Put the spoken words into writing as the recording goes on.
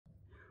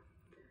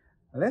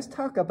Let's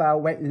talk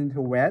about wet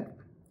into wet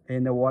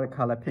in the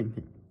watercolor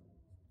painting.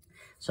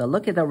 So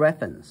look at the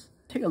reference.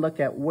 Take a look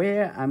at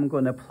where I'm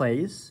going to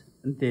place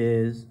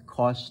this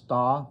called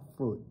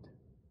starfruit.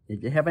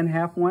 If you haven't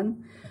had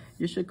one,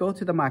 you should go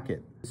to the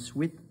market.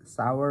 Sweet,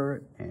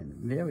 sour, and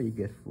very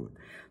good fruit.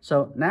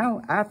 So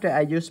now after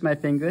I use my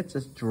finger,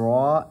 just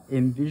draw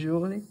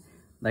invisibly,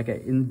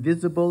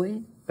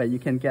 invisibly, but you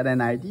can get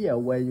an idea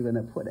where you're going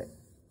to put it.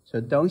 So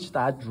don't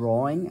start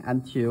drawing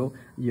until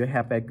you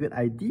have a good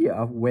idea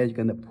of where you're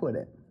going to put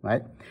it,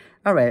 right?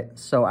 All right,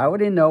 so I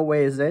already know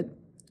where is it.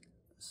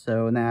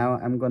 So now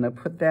I'm going to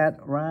put that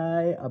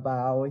right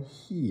about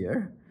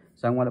here.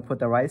 So I'm going to put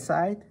the right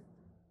side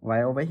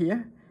right over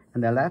here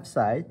and the left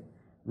side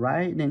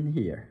right in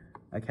here,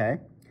 okay?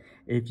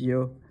 If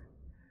you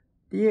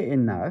dear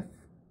enough,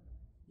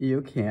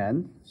 you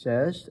can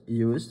just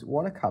use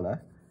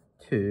watercolor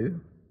to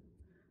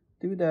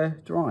do the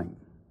drawing.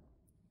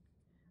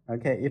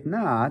 Okay, if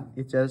not,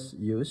 you just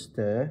use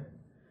the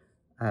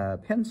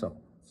pencil.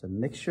 So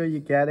make sure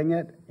you're getting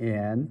it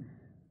and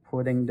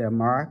putting the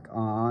mark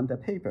on the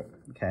paper,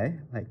 okay,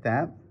 like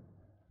that.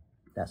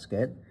 That's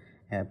good.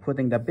 And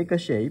putting the bigger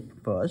shape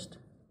first.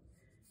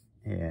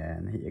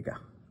 And here you go,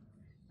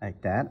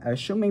 like that.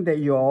 Assuming that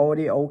you're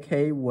already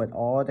okay with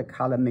all the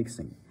color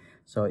mixing.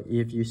 So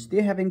if you're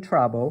still having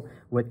trouble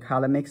with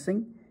color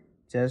mixing,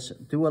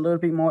 just do a little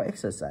bit more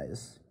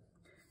exercise.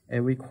 It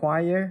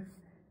requires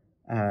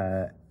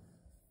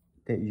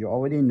that you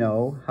already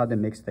know how to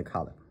mix the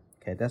color.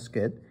 Okay, that's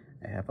good.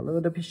 I have a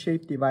little bit of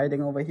shape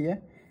dividing over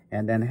here,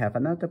 and then have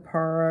another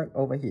part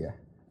over here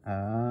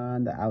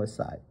on the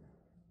outside.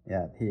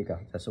 Yeah, here you go.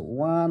 Just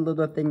one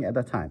little thing at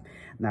a time.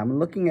 Now I'm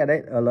looking at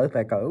it, it looks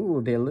like,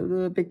 oh, they're a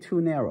little bit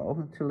too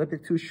narrow, a little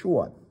bit too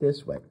short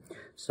this way.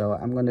 So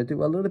I'm going to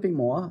do a little bit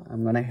more.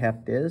 I'm going to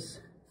have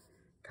this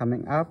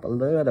coming up a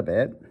little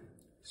bit,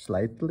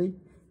 slightly,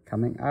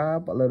 coming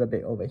up a little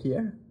bit over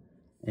here.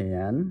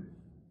 And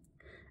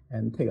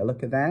take a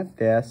look at that.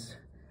 This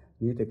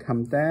need to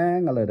come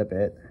down a little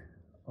bit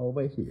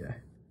over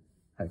here.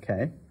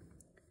 Okay.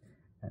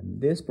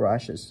 And this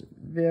brush is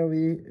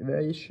very,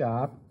 very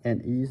sharp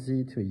and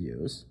easy to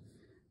use.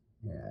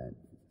 And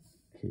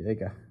here we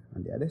go.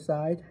 On the other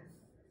side,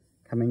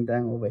 coming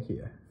down over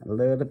here, a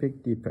little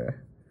bit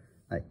deeper,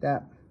 like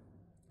that.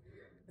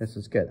 This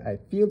is good. I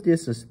feel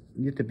this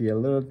need to be a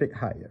little bit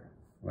higher,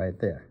 right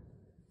there.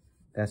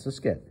 That's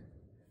just good.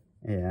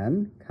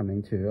 And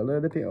coming to a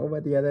little bit over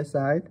the other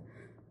side.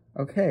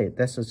 Okay,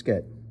 this is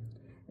good.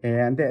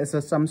 And there's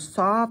some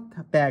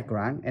soft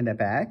background in the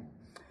back.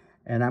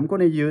 And I'm going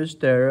to use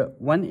the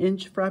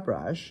 1-inch flat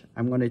brush.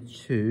 I'm going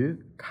to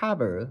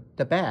cover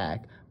the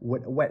back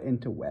with wet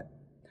into wet.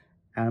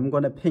 And I'm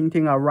going to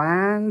painting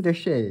around the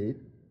shape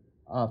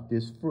of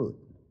this fruit.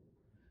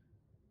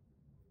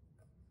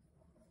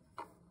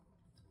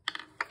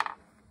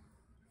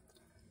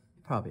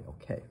 Probably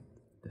okay,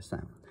 the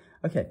sound.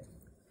 Okay,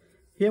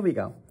 here we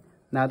go.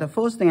 Now the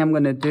first thing I'm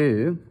going to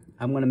do,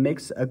 I'm going to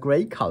mix a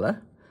gray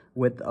color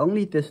with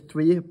only these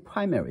 3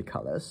 primary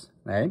colors,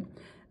 right?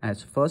 And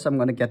so first I'm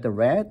going to get the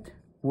red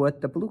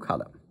with the blue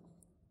color.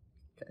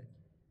 Okay,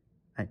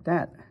 like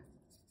that.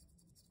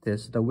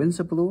 There's the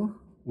Winsor blue,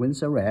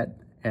 Winsor red,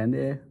 and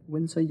the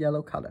Winsor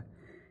yellow color.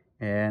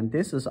 And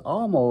this is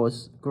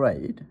almost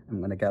gray. I'm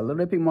going to get a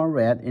little bit more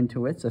red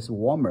into it, just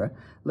warmer.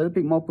 A little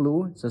bit more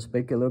blue, just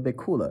make it a little bit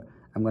cooler.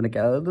 I'm going to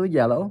get a little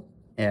yellow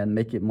and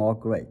make it more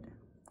gray.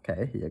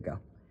 Okay, here you go.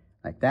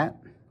 Like that.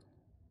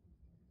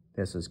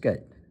 This is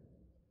good.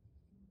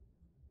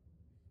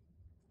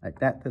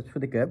 Like that, that's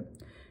pretty good.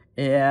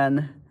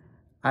 And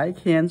I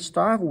can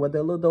start with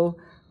a little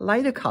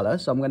lighter color.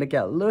 So I'm going to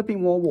get a little bit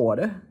more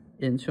water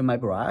into my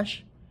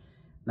brush.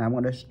 Now I'm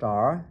going to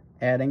start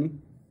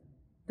adding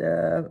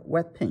the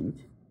wet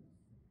paint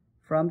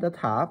from the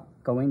top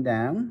going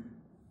down.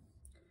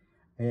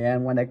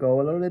 And when I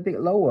go a little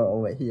bit lower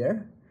over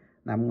here,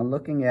 now I'm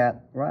looking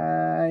at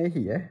right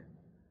here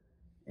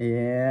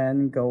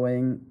and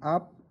going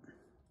up.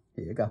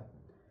 Here you go.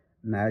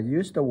 Now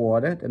use the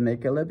water to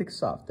make it a little bit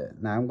softer.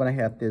 Now I'm going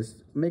to have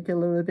this, make it a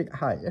little bit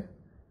higher.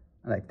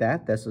 Like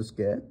that, this is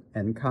good.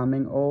 And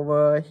coming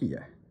over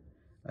here.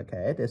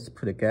 Okay, this is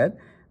pretty good.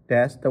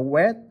 That's the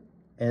wet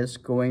is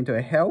going to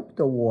help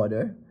the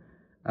water.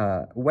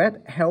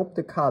 Wet help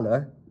the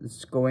color.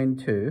 It's going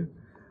to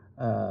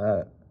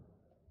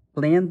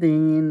blend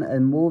in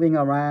and moving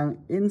around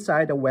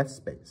inside the wet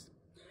space.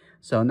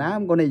 So now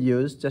I'm going to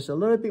use just a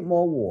little bit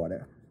more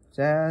water.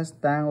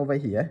 Just down over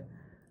here.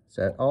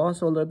 So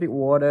also a little bit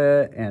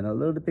water and a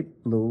little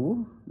bit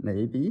blue,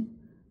 maybe,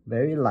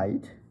 very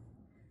light.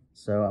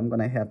 So I'm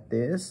gonna have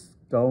this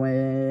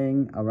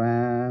going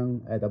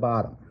around at the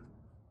bottom.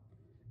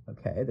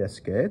 Okay, that's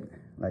good,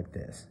 like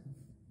this.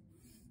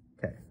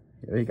 Okay,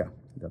 here we go.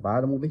 The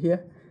bottom over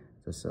here,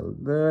 just a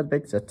little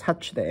bit, just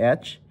touch the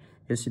edge.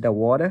 You see the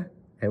water?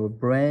 It will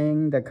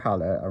bring the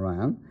color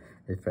around.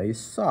 It's very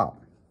soft.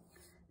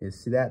 You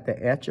see that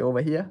the edge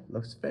over here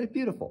looks very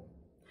beautiful.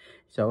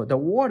 So the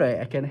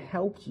water can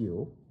help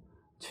you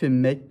to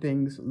make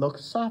things look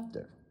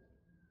softer,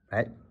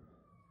 right?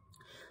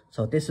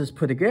 So this is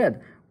pretty good.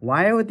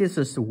 While this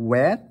is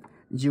wet,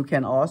 you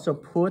can also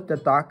put the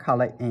dark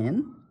color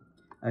in,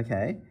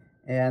 okay?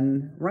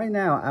 And right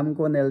now, I'm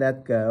gonna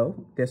let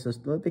go. This is a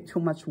little bit too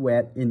much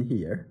wet in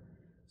here.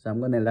 So I'm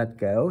gonna let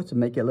go to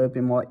make it a little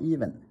bit more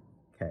even,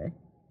 okay?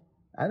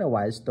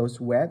 Otherwise,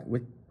 those wet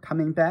with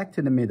coming back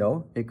to the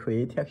middle, it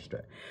creates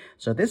texture.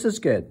 So this is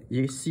good.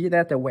 You see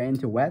that the wet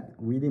into wet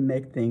really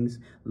make things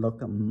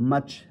look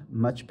much,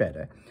 much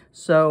better.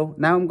 So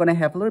now I'm gonna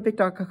have a little bit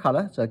darker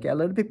color. So get a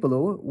little bit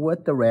blue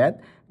with the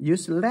red.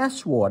 Use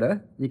less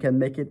water, you can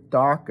make it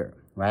darker,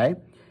 right?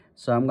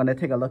 So I'm gonna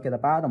take a look at the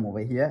bottom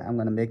over here. I'm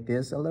gonna make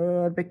this a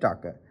little bit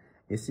darker.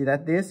 You see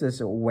that this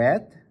is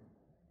wet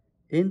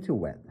into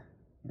wet.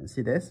 You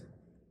see this?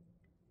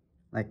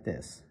 Like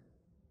this,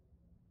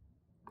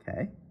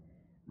 okay?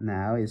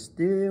 Now it's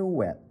still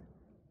wet.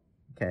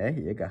 Okay,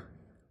 here you go,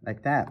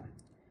 like that.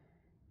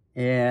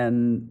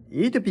 And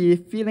you to be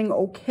feeling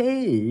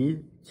okay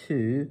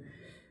to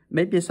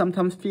maybe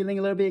sometimes feeling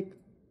a little bit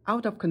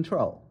out of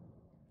control.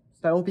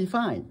 That will be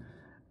fine.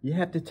 You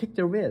have to take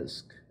the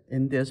risk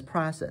in this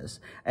process.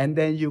 And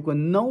then you go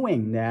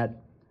knowing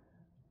that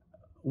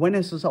when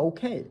this is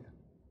okay,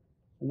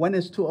 when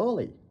it's too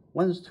early,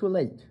 when it's too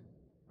late,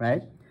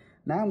 right?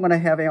 Now I'm gonna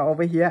have it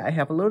over here. I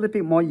have a little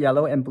bit more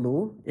yellow and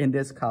blue in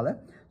this color.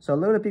 So a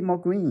little bit more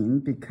green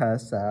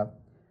because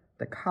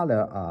the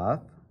color of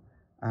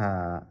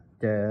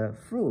the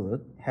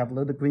fruit have a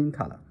little green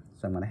color.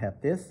 So I'm gonna have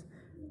this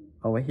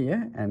over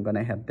here. And I'm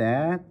gonna have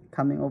that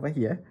coming over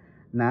here.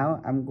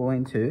 Now I'm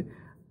going to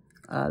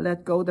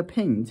let go the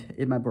paint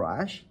in my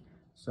brush.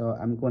 So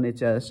I'm gonna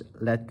just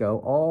let go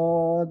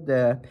all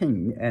the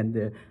paint and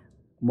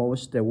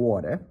the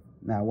water.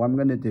 Now what I'm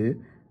gonna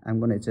do, I'm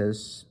gonna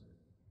just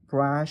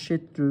brush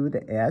it through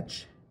the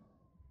edge,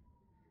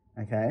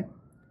 okay?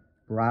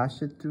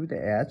 Brush it through the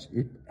edge.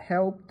 It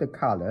helps the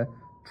color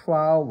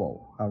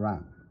travel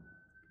around,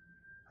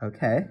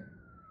 okay?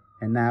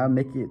 And now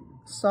make it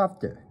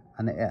softer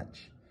on the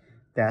edge.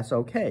 That's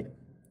okay.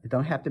 You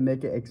don't have to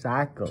make it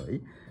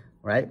exactly,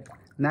 right?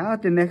 Now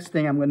the next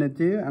thing I'm gonna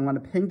do, I'm gonna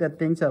paint the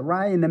things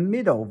right in the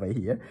middle over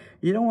here.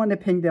 You don't want to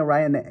paint them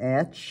right on the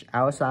edge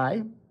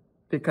outside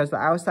because the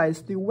outside is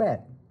still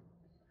wet.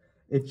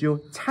 If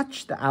you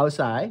touch the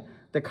outside,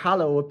 the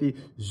color will be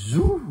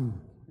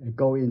zoom and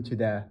go into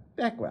the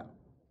background.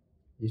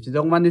 If you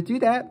don't want to do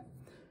that,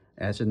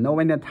 as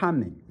knowing the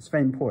timing, it's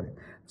very important.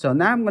 So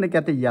now I'm going to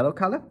get the yellow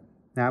color.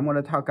 Now I'm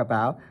going to talk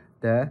about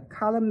the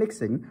color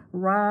mixing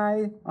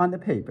right on the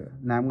paper.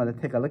 Now I'm going to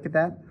take a look at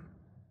that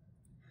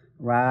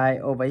right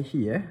over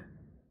here.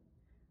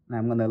 Now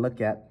I'm going to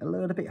look at a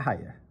little bit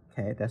higher.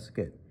 Okay, that's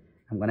good.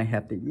 I'm going to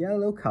have the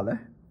yellow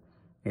color.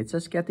 Let's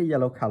just get the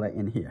yellow color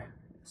in here.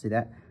 See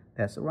that?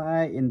 That's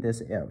right in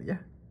this area.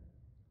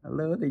 A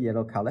little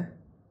yellow color.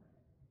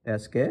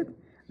 That's good.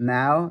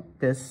 Now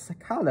this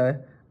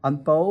color on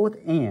both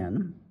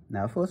ends.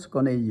 Now first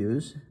going to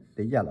use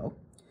the yellow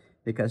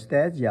because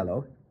that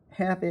yellow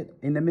have it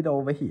in the middle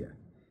over here.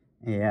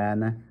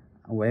 And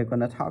we're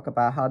going to talk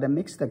about how to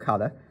mix the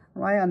color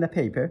right on the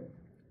paper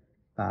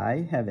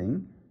by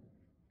having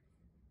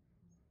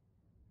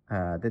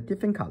the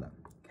different color.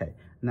 Okay.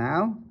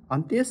 Now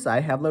on this side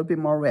I have a little bit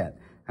more red.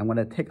 I'm going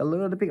to take a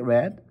little bit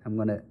red. I'm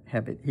going to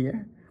have it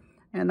here.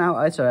 And now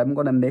also I'm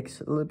going to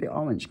mix a little bit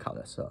orange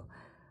color. So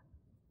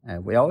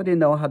we already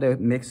know how to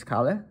mix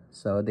color.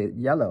 So the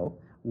yellow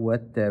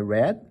with the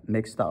red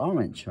makes the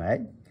orange,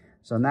 right?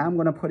 So now I'm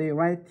going to put it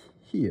right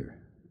here.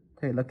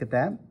 Take a look at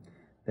that.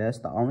 There's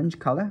the orange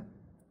color.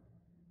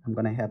 I'm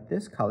going to have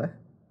this color.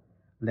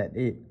 Let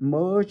it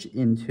merge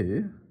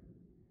into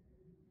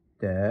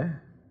the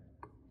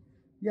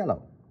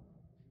yellow.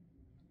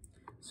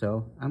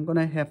 So I'm going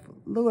to have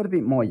a little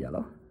bit more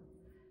yellow.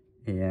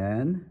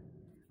 And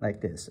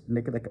like this.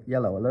 Make it like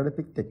yellow a little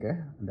bit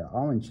thicker. The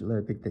orange a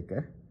little bit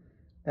thicker.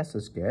 That's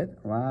just good.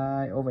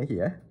 Right over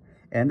here.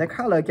 And the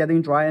color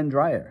getting drier and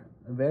drier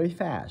very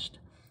fast.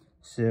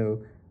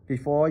 So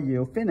before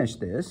you finish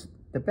this,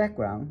 the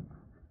background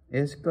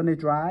is going to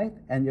dry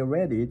and you're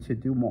ready to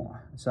do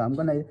more. So I'm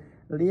going to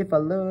leave a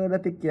little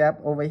bit gap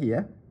over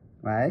here,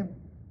 right?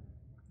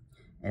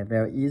 And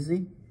very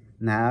easy.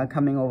 Now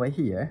coming over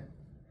here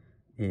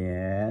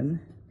and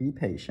be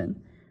patient.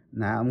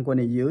 Now I'm going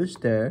to use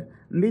the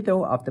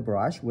middle of the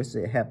brush which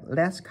have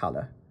less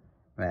color,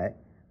 right?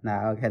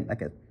 Now I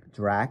can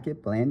drag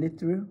it, blend it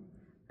through.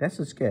 That's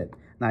just good.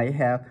 Now you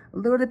have a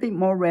little bit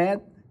more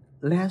red,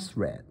 less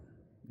red.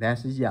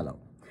 That's yellow.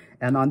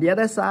 And on the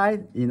other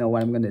side, you know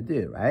what I'm going to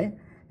do, right?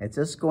 It's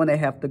just going to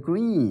have the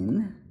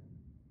green,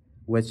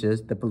 which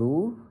is the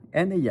blue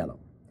and the yellow.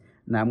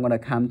 Now I'm going to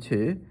come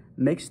to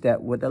mix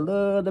that with a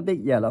little bit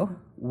yellow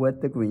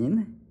with the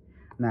green.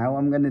 Now what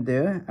I'm going to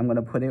do, I'm going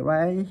to put it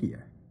right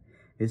here.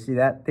 You see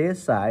that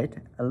this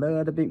side a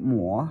little bit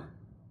more.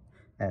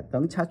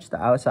 Don't touch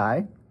the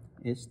outside.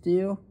 It's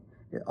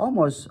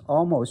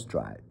almost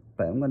dry,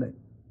 but I'm going to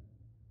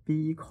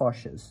be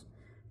cautious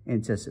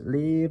and just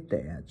leave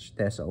the edge.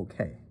 That's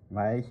okay,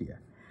 right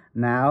here.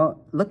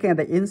 Now, looking at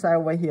the inside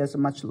over here is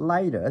much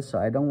lighter, so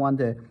I don't want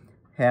to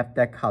have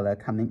that color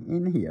coming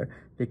in here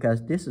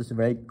because this is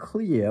very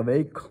clear,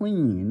 very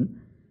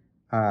clean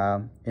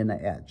in the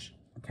edge.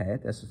 Okay,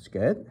 this is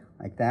good,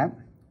 like that.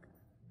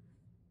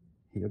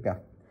 Here we go.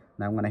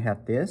 Now I'm gonna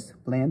have this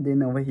blend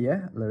in over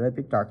here, a little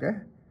bit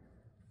darker,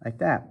 like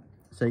that.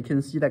 So you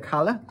can see the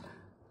color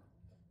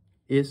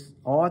is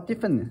all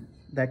different.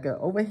 Like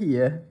over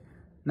here,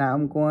 now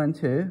I'm going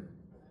to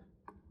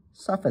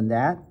soften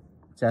that,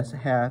 just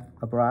have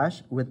a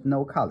brush with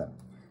no color.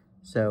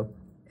 So,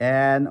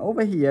 and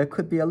over here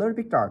could be a little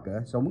bit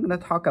darker. So we're gonna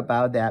talk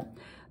about that.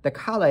 The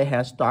color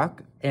has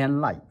dark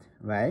and light,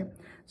 right?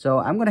 So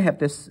I'm gonna have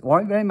this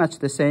very much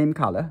the same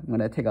color. I'm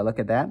gonna take a look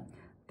at that.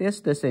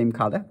 This the same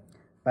color,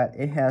 but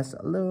it has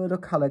a little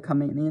color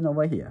coming in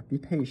over here. Be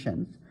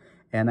patient.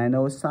 And I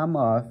know some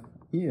of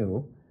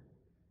you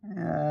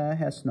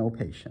has no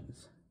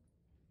patience.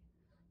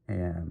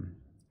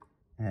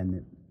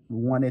 And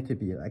want it to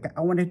be like,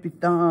 I want it to be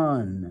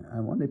done. I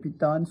want it to be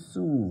done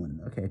soon.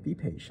 Okay, be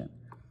patient.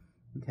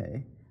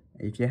 Okay,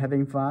 if you're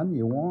having fun,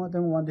 you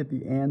don't want it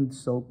to end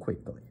so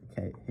quickly.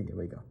 Okay, here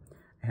we go.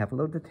 I have a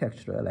little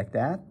texture like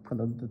that, put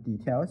a little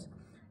details.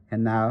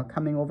 And now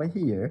coming over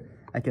here,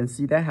 I can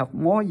see that I have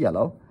more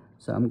yellow.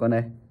 So I'm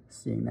gonna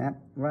see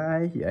that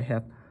right here. I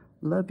have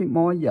a little bit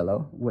more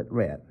yellow with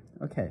red.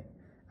 Okay,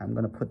 I'm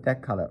gonna put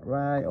that color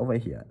right over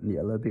here. Need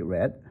a little bit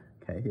red.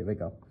 Okay, here we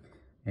go.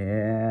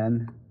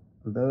 And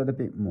a little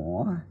bit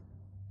more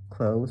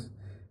close.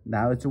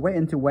 Now it's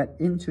wet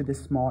into the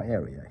small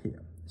area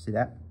here. See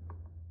that?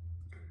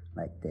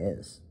 Like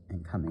this,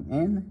 and coming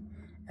in,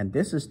 and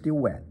this is still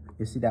wet.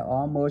 You see that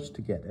all merged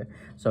together.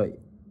 So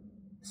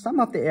some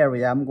of the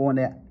area I'm going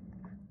to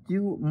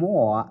do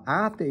more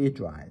after it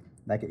dries.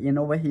 Like in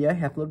over here,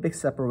 have a little bit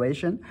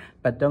separation,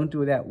 but don't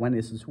do that when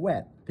this is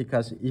wet,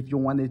 because if you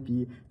want it to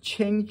be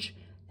changed,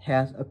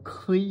 has a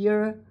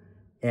clear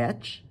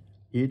edge,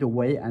 you need to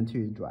wait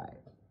until it dries.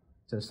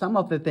 So some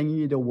of the things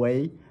you need to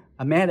wait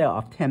a matter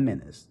of 10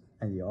 minutes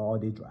and you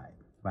already dry,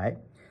 right?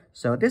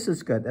 So this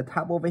is good. The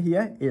top over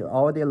here, it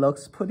already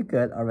looks pretty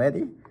good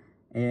already.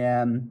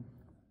 And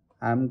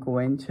I'm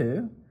going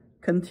to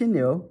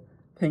continue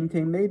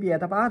painting maybe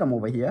at the bottom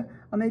over here,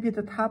 or maybe at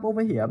the top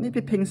over here,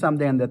 maybe paint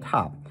something on the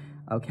top.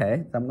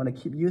 Okay, so I'm gonna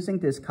keep using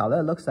this color.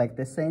 It looks like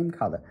the same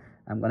color.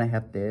 I'm gonna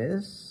have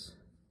this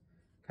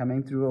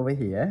coming through over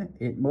here.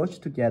 It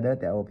merged together,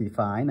 that will be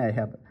fine. I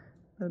have a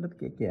little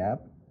bit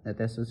gap.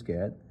 This is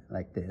good,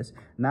 like this.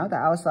 Now the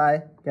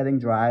outside getting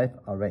dry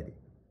already.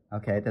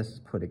 Okay, this is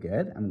pretty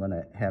good. I'm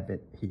gonna have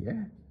it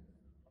here.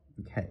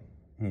 Okay,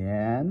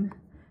 and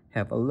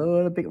have a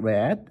little bit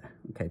red.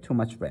 Okay, too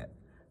much red.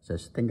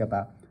 Just think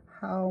about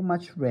how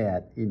much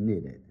red it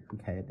needed.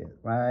 Okay,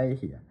 right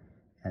here.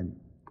 And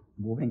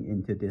moving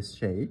into this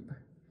shape,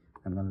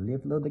 I'm gonna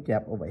leave a little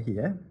gap over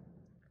here,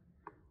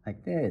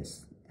 like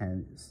this.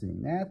 And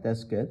seeing that,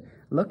 that's good.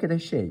 Look at the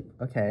shape,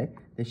 okay?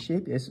 The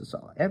shape is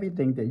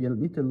everything that you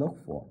need to look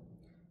for.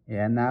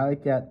 And now I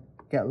get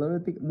a little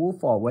bit, move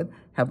forward,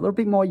 have a little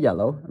bit more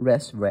yellow,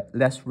 less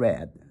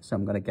red. So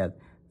I'm gonna get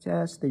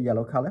just the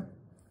yellow color.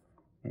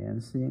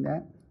 And seeing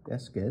that,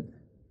 that's good.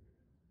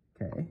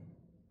 Okay.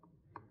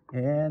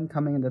 And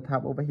coming in the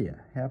top over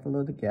here, have a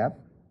little gap.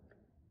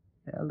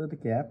 A little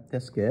gap,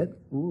 that's good.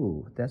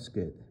 Ooh, that's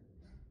good.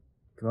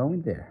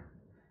 Going there.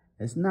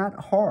 It's not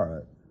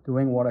hard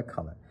doing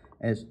watercolor.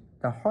 As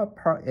the hard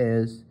part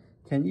is,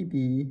 can you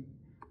be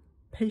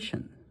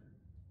patient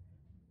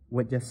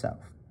with yourself?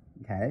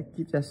 Okay,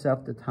 give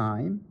yourself the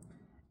time.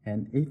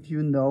 And if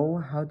you know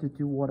how to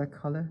do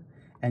watercolor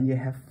and you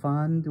have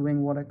fun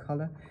doing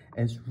watercolor,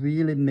 it's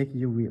really make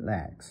you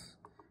relax.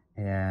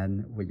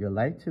 And would you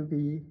like to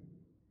be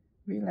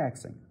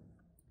relaxing?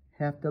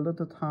 Have the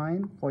little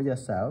time for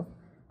yourself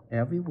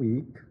every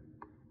week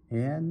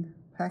and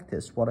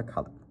practice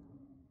watercolor.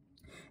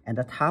 And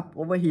the top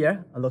over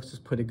here looks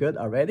pretty good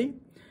already.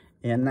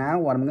 And now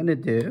what I'm gonna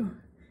do,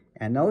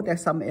 I know that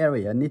some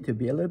area need to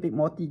be a little bit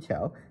more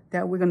detailed,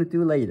 that we're gonna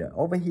do later.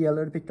 Over here a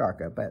little bit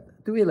darker,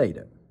 but do it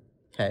later,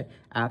 okay,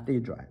 after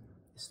you dry.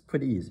 It's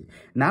pretty easy.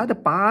 Now the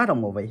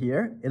bottom over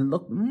here, it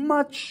looks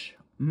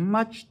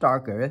much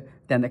darker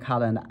than the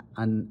color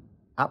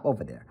up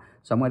over there.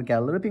 So I'm gonna get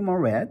a little bit more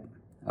red,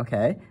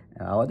 okay?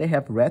 I already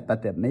have red,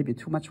 but there may be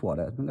too much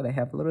water. I'm gonna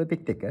have a little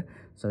bit thicker.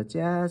 So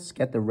just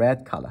get the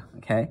red color,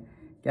 okay?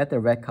 Get the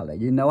red color.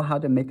 You know how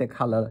to make the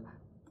color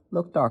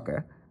look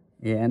darker.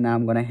 And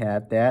I'm gonna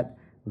have that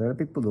little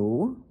bit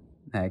blue,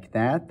 like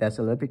that. That's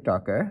a little bit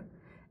darker.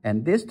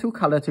 And these two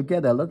colors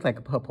together look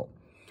like purple.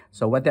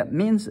 So what that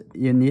means,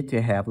 you need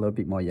to have a little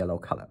bit more yellow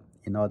color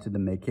in order to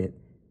make it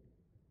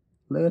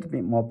a little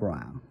bit more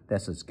brown.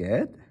 This is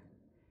good.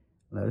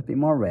 A little bit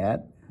more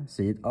red.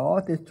 See,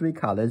 all these three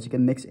colors, you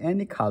can mix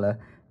any color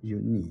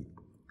you need.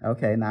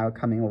 Okay, now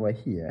coming over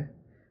here.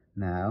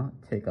 Now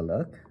take a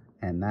look.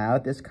 And now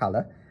this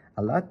color,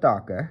 a lot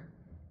darker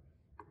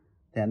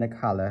than the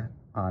color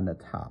on the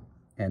top.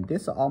 And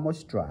this is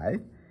almost dry.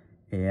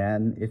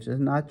 And if it's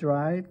not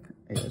dry,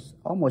 it's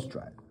almost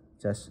dry.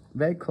 Just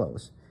very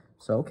close.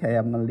 So, okay,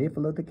 I'm gonna leave a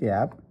little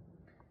gap.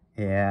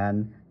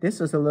 And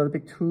this is a little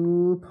bit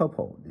too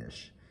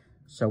purple-ish.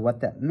 So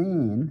what that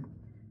means,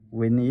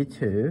 we need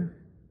to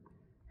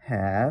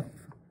have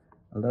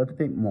a little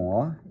bit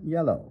more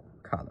yellow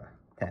color,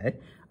 okay?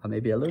 Or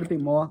maybe a little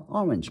bit more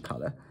orange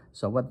color.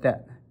 So what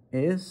that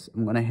is,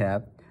 I'm gonna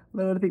have a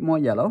little bit more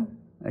yellow,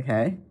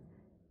 okay?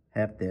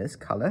 Have this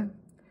color.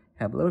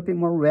 Have a little bit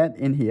more red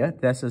in here.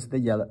 This is the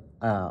yellow,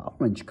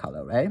 orange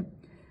color, right?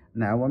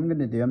 Now what I'm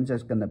gonna do, I'm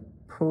just gonna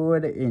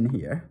put it in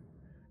here.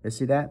 You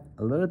see that?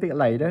 A little bit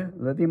lighter, a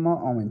little bit more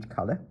orange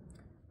color.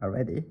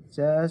 Already,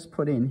 just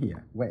put it in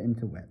here, wet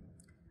into wet.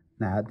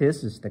 Now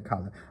this is the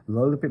color, a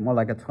little bit more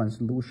like a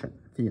translucent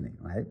feeling,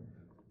 right?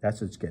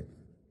 That's what's good.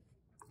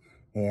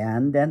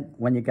 And then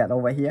when you get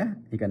over here,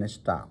 you're gonna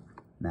stop.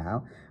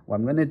 Now, what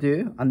I'm gonna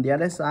do, on the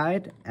other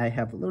side, I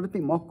have a little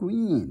bit more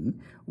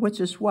green, which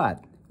is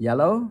what?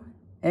 Yellow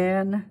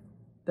and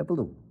the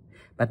blue.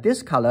 But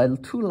this color is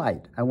too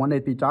light. I want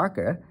it to be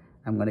darker.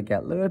 I'm gonna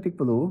get a little bit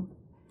blue,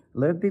 a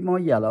little bit more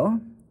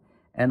yellow,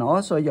 and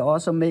also you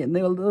also may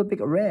need a little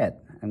bit red.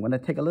 I'm gonna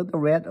take a little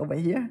red over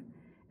here,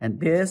 and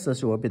this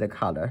will be the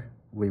color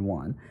we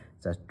want.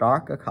 It's a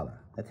darker color.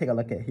 Let's take a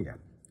look at here.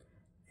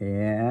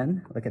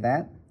 And look at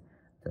that.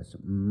 That's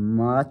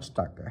much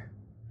darker.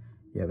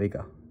 Here we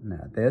go.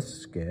 Now this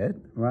is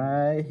good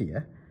right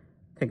here.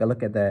 Take a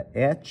look at the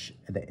edge,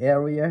 the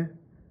area,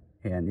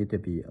 and need to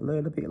be a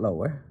little bit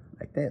lower,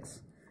 like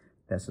this.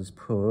 This is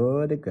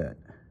pretty good,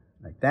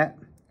 like that.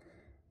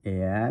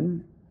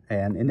 And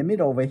in the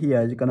middle over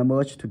here, you're gonna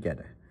merge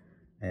together.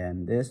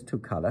 And this two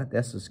color,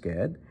 this is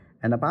good.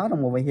 And the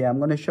bottom over here, I'm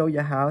gonna show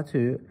you how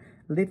to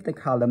lift the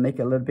color, make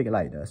it a little bit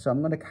lighter. So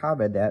I'm gonna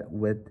cover that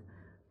with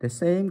the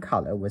same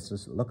color, which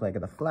is look like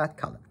the flat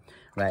color,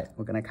 right?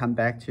 We're gonna come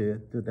back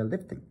to do the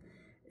lifting.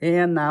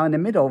 And now in the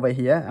middle over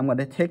here, I'm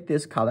gonna take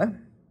this color,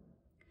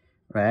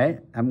 right?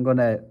 I'm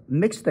gonna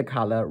mix the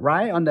color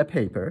right on the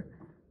paper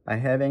by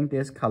having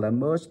this color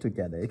merge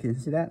together. You can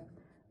see that?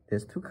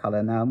 These two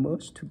colors now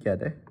merge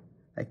together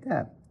like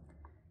that.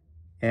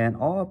 And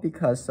all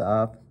because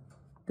of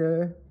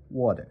the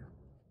water,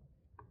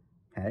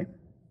 okay?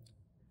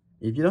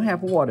 If you don't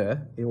have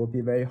water, it will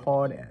be very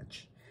hard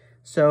edge.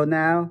 So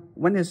now,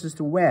 when this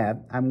is wet,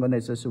 I'm gonna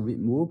just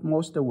remove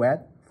most of the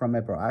wet from my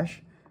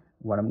brush.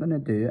 What I'm gonna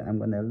do, I'm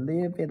gonna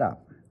lift it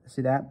up.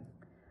 See that?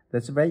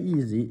 That's very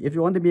easy. If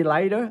you want to be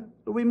lighter,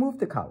 remove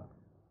the color.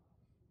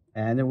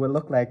 And it will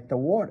look like the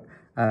water,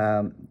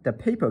 the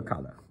paper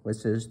color,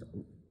 which is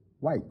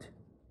white,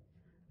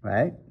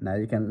 right? Now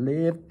you can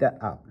lift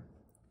that up.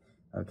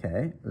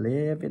 Okay,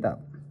 lift it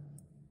up.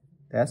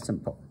 That's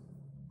simple.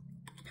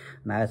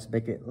 Now let's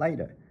make it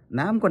lighter.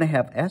 Now I'm gonna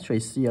have actually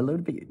see a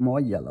little bit more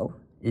yellow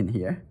in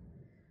here.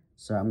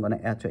 So I'm gonna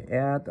actually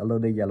add a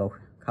little yellow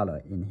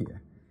color in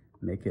here.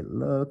 Make it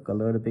look a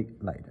little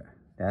bit lighter.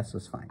 That's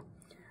just fine.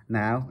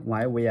 Now,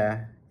 while we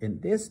are in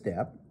this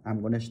step,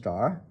 I'm gonna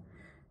start,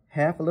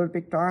 have a little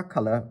bit dark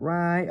color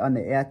right on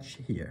the edge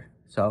here.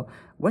 So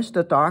what's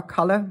the dark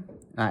color?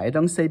 I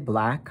don't say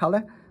black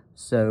color,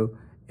 so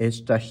it's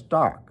just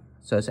dark.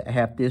 So I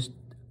have this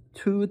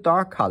two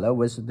dark color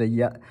with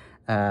the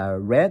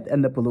red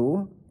and the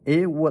blue.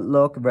 It would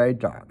look very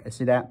dark.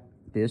 See that?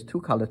 These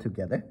two colors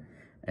together.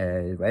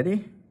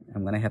 Ready?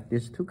 I'm gonna have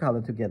these two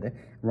colors together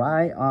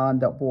right on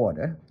the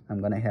border.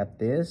 I'm gonna have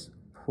this,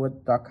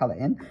 put dark color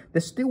in.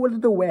 They're still a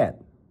little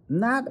wet.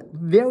 Not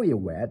very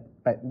wet,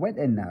 but wet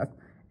enough.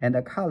 And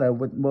the color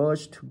would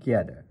merge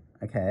together,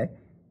 okay?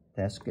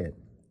 That's good.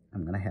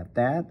 I'm gonna have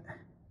that.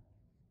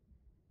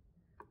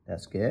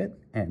 That's good.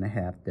 And I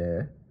have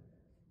the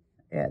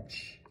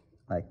edge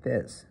like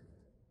this.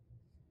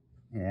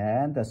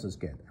 And this is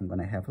good. I'm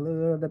gonna have a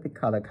little bit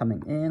color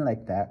coming in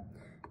like that.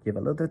 Give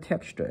a little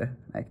texture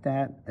like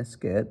that. That's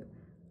good.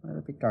 A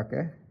little bit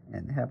darker.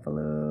 And have a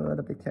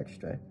little bit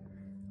texture.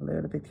 A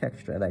little bit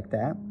texture like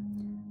that.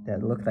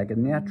 That looks like a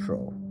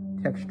natural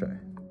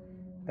texture.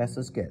 That's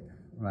just good.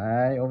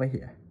 Right over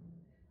here.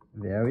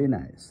 Very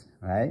nice.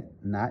 Right?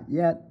 Not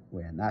yet.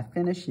 We're not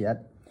finished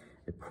yet.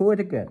 It's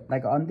pretty good.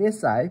 Like on this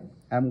side,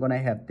 I'm gonna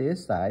have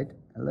this side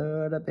a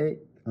little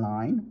bit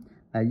line.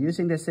 Now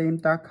using the same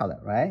dark color,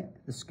 right?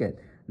 It's good.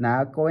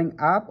 Now going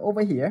up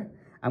over here,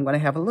 I'm gonna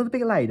have a little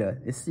bit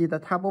lighter. You see the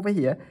top over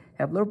here,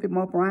 have a little bit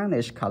more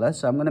brownish color.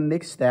 So I'm gonna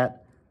mix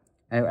that.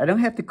 I don't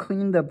have to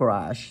clean the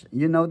brush.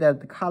 You know that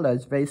the color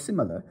is very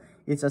similar.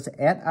 It's just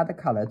add other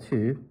color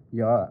to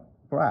your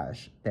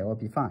brush. That will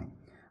be fine.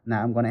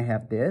 Now I'm gonna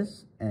have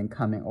this and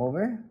coming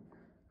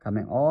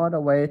all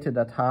the way to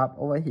the top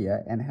over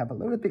here and have a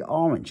little bit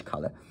orange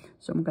color.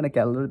 So I'm gonna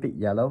get a little bit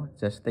yellow,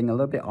 just think a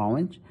little bit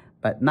orange,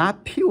 but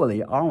not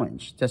purely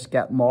orange. Just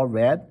get more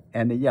red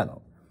and the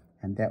yellow.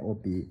 And that will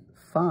be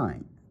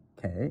fine.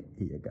 Okay,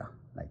 here you go,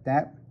 like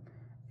that.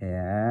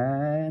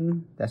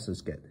 And this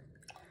is good.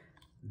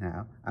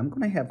 Now, I'm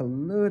gonna have a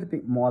little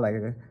bit more like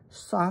a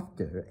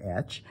softer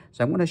edge.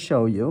 So I'm gonna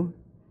show you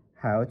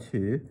how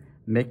to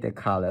make the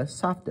color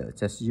softer.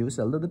 Just use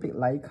a little bit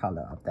light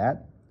color of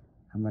that.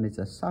 I'm gonna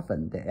just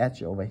soften the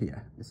edge over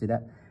here. You see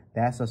that?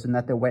 That's also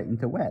not the wet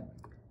into wet.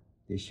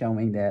 It's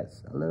showing that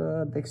a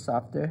little bit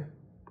softer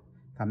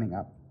coming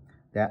up.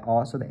 That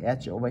also the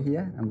edge over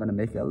here, I'm gonna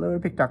make it a little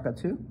bit darker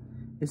too.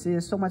 You see,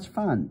 it's so much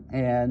fun,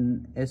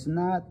 and it's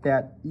not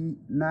that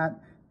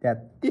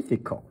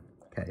difficult.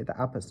 Okay, the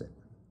opposite.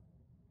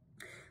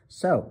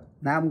 So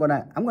now I'm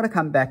gonna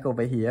come back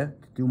over here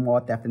to do more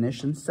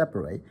definition,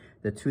 separate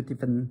the two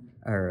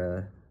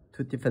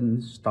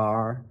different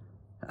star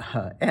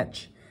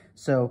edge.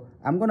 So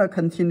I'm gonna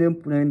continue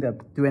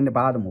doing the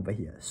bottom over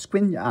here.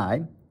 Squint your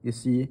eye. You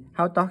see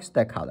how dark is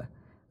that color?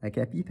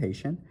 Okay, be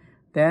patient.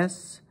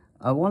 That's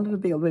I want it to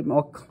be a little bit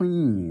more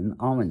clean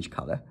orange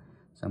color.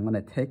 So I'm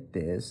gonna take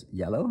this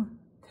yellow,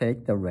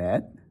 take the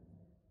red.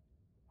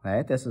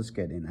 Right, this is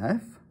good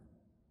enough.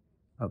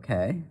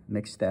 Okay,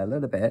 mix that a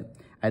little bit.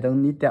 I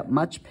don't need that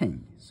much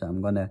pink, so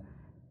I'm gonna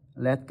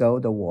let go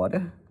the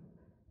water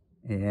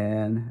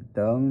and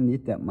don't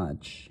need that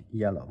much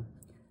yellow.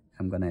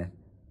 I'm gonna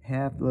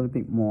have a little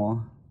bit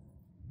more.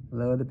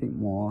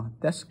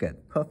 That's good,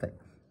 perfect.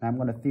 Now I'm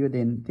gonna fill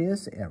in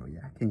this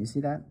area. Can you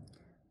see that?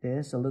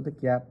 There's a little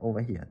gap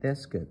over here.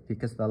 That's good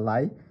because the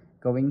light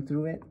going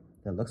through it,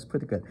 that looks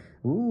pretty good.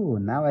 Ooh,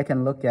 now I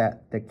can look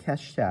at the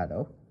cast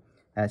shadow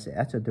as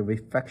after the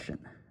reflection.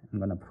 I'm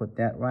gonna put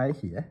that right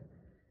here,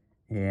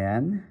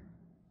 and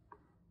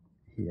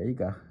here you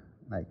go,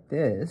 like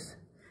this,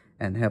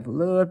 and have a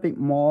little bit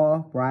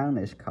more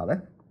brownish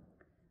color,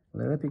 a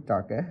little bit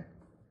darker.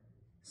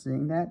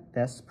 Seeing that?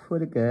 That's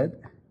pretty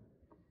good.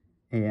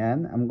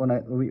 And I'm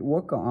gonna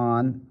work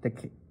on the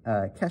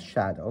cast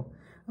shadow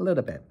a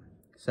little bit.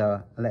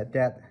 So let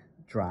that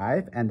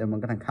dry, and then we're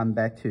gonna come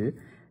back to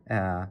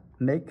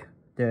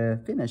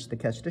finish the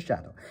cast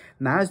shadow.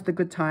 Now is the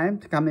good time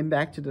to coming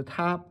back to the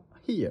top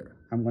here.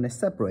 I'm gonna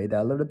separate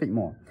that a little bit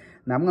more.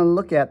 Now I'm gonna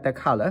look at the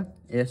color.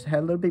 It's a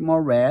little bit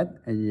more red,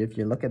 and if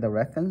you look at the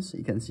reference,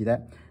 you can see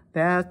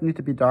that needs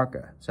to be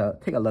darker. So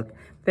take a look.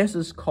 This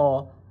is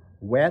called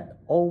wet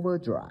over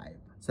dry.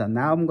 So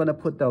now I'm gonna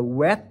put the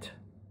wet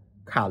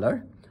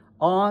color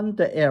on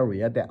the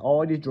area that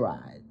already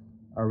dried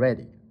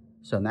already.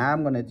 So now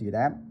I'm gonna do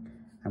that.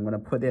 I'm gonna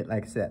put it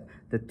like that.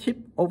 The tip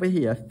over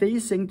here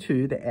facing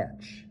to the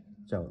edge.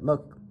 So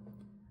look,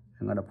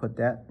 I'm gonna put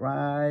that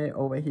right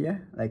over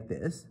here like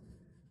this,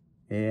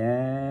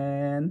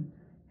 and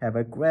have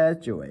a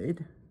graduate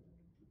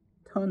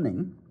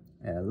turning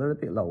a little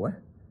bit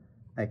lower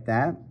like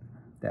that.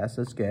 That's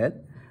just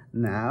good.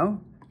 Now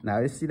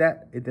you see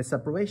that it's the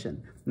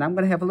separation. Now I'm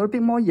gonna have a little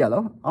bit more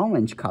yellow,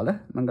 orange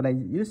color. I'm gonna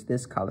use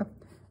this color.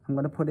 I'm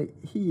gonna put it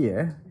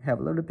here, have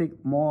a little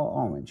bit more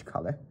orange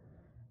color.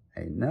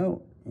 I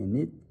know you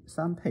need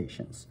some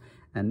patience.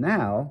 And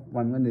now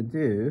what I'm gonna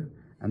do,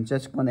 I'm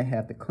just gonna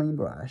have the clean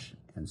brush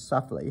and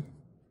softly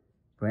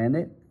blend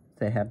it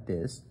to have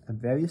this, a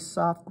very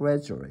soft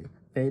gradually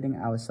fading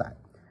outside.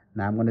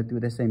 Now I'm gonna do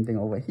the same thing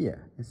over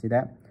here. You see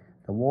that?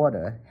 The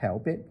water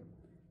help it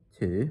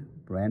to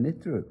blend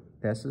it through.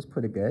 This is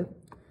pretty good.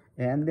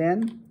 And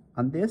then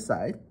on this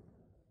side,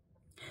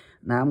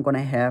 now I'm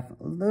gonna have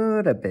a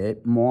little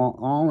bit more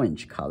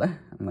orange color.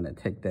 I'm gonna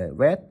take the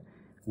red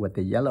with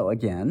the yellow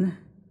again,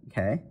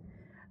 okay?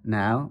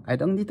 Now, I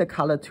don't need the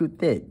color too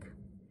thick.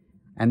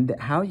 And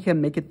how you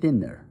can make it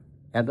thinner?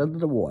 Add a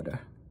little water,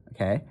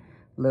 okay?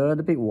 A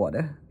little bit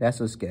water, that's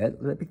just good,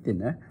 a little bit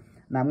thinner.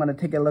 Now I'm gonna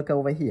take a look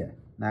over here.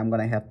 Now I'm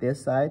gonna have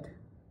this side.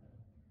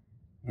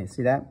 You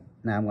see that?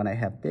 Now I'm gonna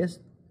have this.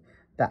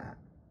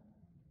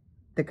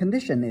 The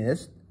condition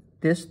is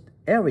this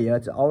area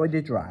is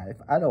already dry,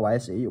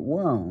 otherwise it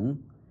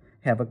won't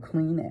have a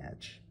clean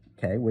edge.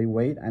 Okay, we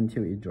wait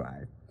until it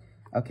dries.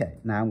 Okay,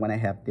 now I'm gonna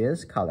have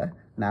this color.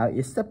 Now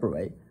it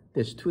separate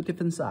these two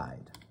different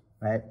sides,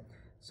 right?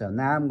 So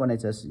now I'm gonna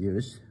just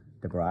use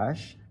the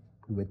brush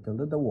with a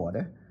little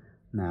water.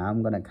 Now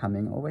I'm gonna come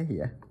in over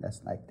here.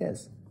 That's like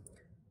this.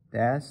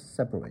 That's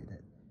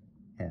separated,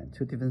 and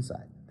two different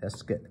sides.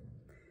 That's good.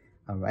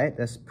 All right,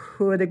 that's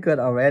pretty good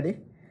already.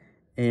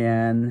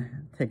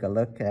 And take a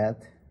look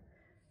at,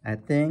 I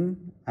think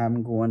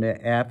I'm going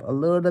to add a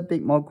little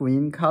bit more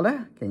green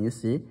color. Can you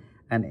see?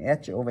 An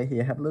edge over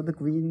here have a little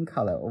green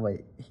color over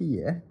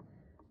here.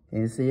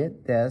 Can you see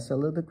it? There's a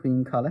little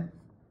green color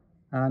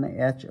on the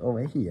edge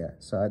over here.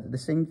 So the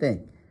same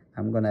thing.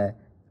 I'm gonna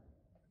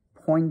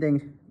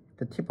pointing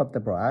the tip of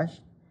the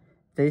brush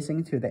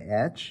facing to the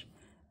edge.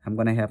 I'm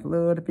gonna have a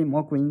little bit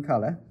more green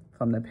color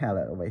from the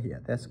palette over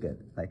here. That's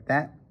good, like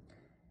that.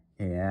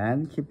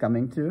 And keep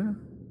coming through.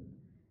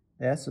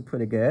 That's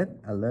pretty good.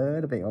 A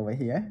little bit over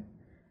here,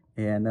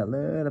 and a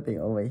little bit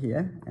over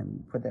here,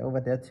 and put it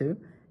over there too.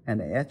 And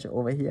the edge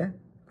over here,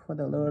 put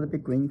a little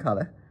bit green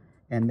color,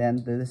 and then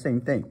do the same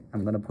thing.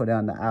 I'm gonna put it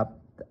on the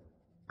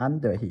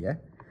under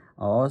here,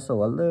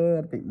 also a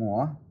little bit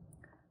more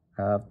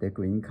of the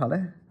green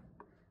color,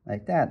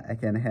 like that. I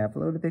can have a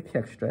little bit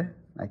extra,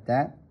 like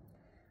that.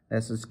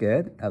 This is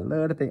good. A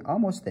little bit,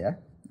 almost there.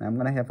 I'm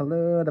gonna have a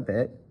little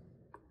bit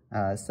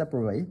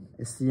separate.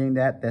 Seeing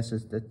that this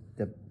is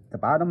the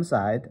bottom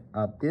side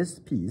of this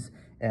piece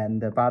and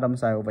the bottom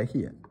side over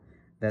here.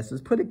 This is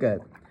pretty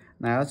good.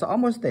 Now it's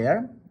almost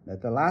there.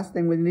 The last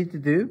thing we need to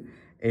do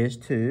is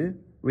to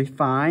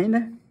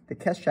refine the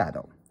cast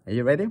shadow. Are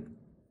you ready?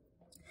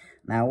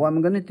 Now what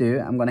I'm going to do,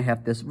 I'm going to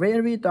have this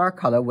very dark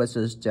color, which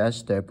is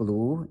just the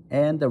blue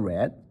and the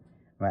red,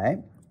 right?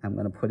 I'm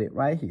going to put it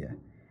right here.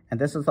 And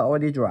this is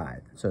already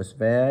dried, so it's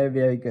very,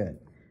 very good.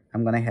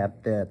 I'm going to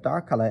have the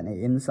dark color on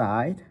the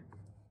inside,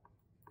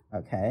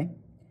 okay?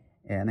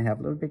 And I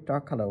have a little bit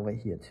dark color over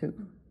here too.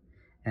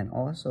 And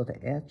also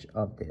the edge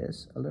of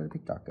this a little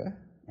bit darker.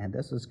 And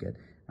this is good.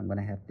 I'm going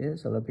to have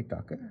this a little bit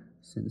darker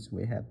since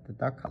we have the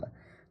dark color.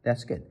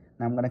 That's good.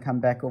 Now I'm going to come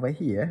back over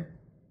here.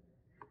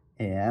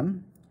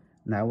 And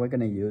now we're going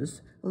to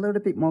use a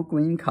little bit more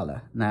green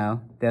color.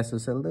 Now this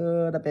is a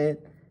little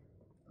bit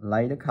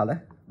lighter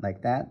color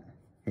like that.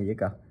 Here you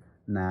go.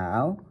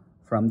 Now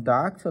from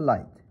dark to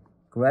light,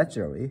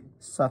 gradually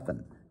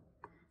soften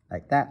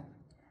like that.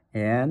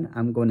 And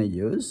I'm going to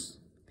use,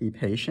 be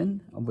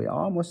patient, we're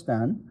almost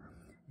done.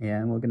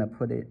 And we're going to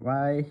put it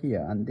right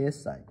here on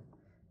this side.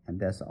 And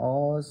there's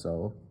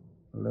also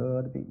a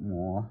little bit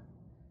more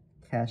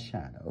cast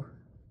shadow.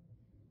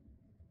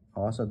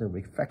 Also the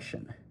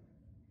reflection.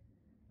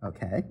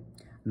 Okay.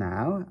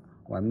 Now,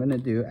 what I'm going to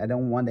do, I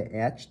don't want the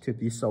edge to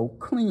be so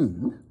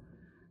clean.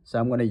 So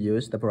I'm going to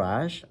use the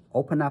brush,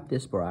 open up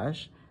this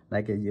brush,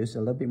 like I use a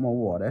little bit more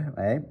water,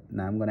 right?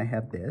 Now I'm going to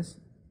have this.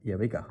 Here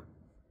we go.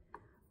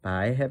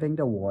 By having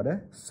the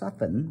water,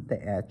 soften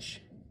the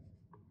edge.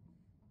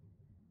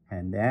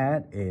 And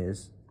that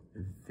is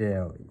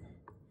very,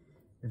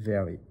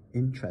 very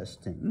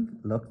interesting.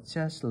 Looks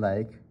just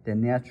like the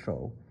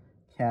natural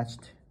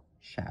cast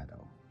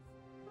shadow.